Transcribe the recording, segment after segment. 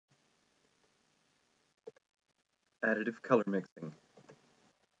Additive color mixing,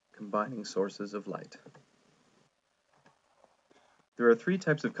 combining sources of light. There are three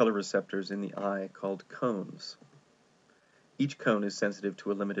types of color receptors in the eye called cones. Each cone is sensitive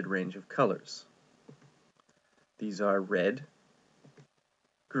to a limited range of colors. These are red,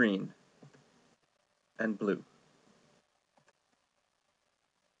 green, and blue.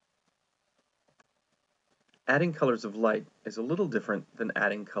 Adding colors of light is a little different than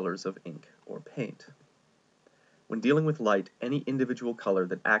adding colors of ink or paint. When dealing with light, any individual color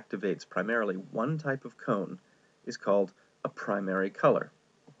that activates primarily one type of cone is called a primary color.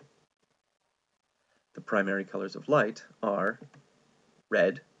 The primary colors of light are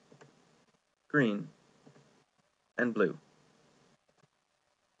red, green, and blue.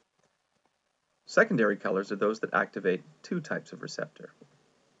 Secondary colors are those that activate two types of receptor.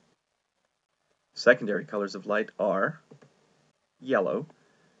 Secondary colors of light are yellow,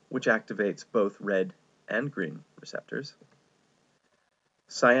 which activates both red and green receptors,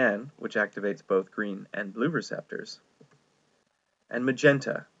 cyan, which activates both green and blue receptors, and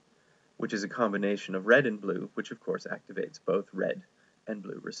magenta, which is a combination of red and blue, which of course activates both red and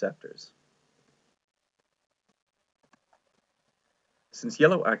blue receptors. Since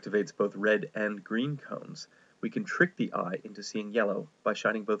yellow activates both red and green cones, we can trick the eye into seeing yellow by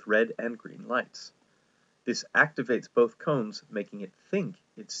shining both red and green lights. This activates both cones, making it think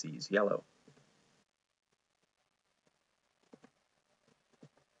it sees yellow.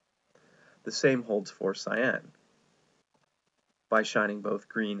 The same holds for cyan. By shining both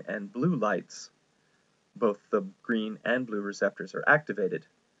green and blue lights, both the green and blue receptors are activated,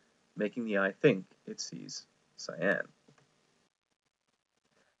 making the eye think it sees cyan.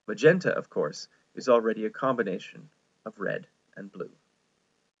 Magenta, of course, is already a combination of red and blue.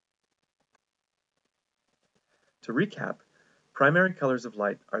 To recap, primary colors of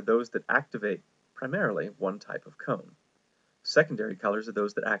light are those that activate primarily one type of cone. Secondary colors are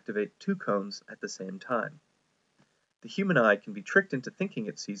those that activate two cones at the same time. The human eye can be tricked into thinking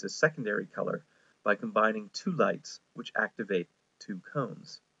it sees a secondary color by combining two lights which activate two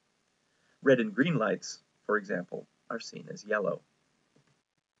cones. Red and green lights, for example, are seen as yellow.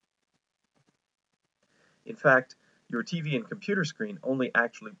 In fact, your TV and computer screen only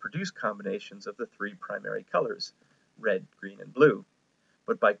actually produce combinations of the three primary colors, red, green, and blue,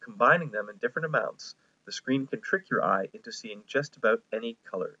 but by combining them in different amounts, the screen can trick your eye into seeing just about any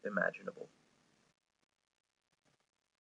color imaginable.